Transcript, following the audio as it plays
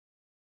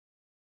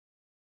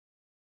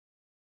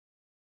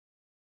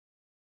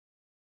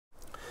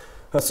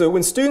So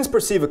when students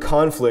perceive a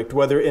conflict,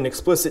 whether in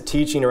explicit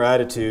teaching or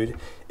attitude,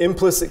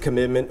 implicit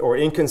commitment, or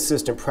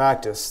inconsistent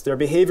practice, their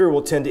behavior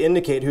will tend to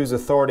indicate whose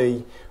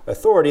authority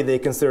they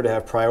consider to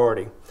have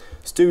priority.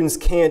 Students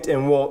can't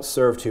and won't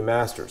serve two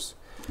masters.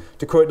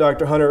 To quote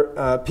Dr.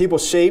 Hunter, people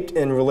shaped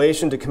in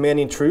relation to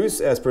commanding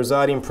truths as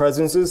presiding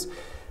presences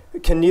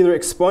can neither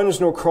expunge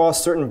nor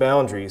cross certain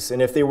boundaries,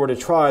 and if they were to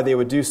try, they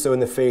would do so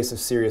in the face of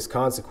serious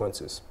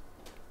consequences.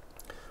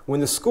 When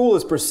the school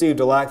is perceived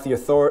to lack the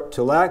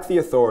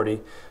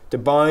authority to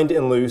bind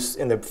and loose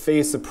in the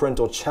face of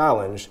parental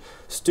challenge,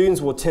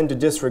 students will tend to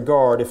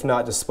disregard, if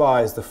not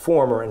despise, the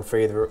former in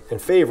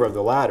favor of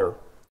the latter.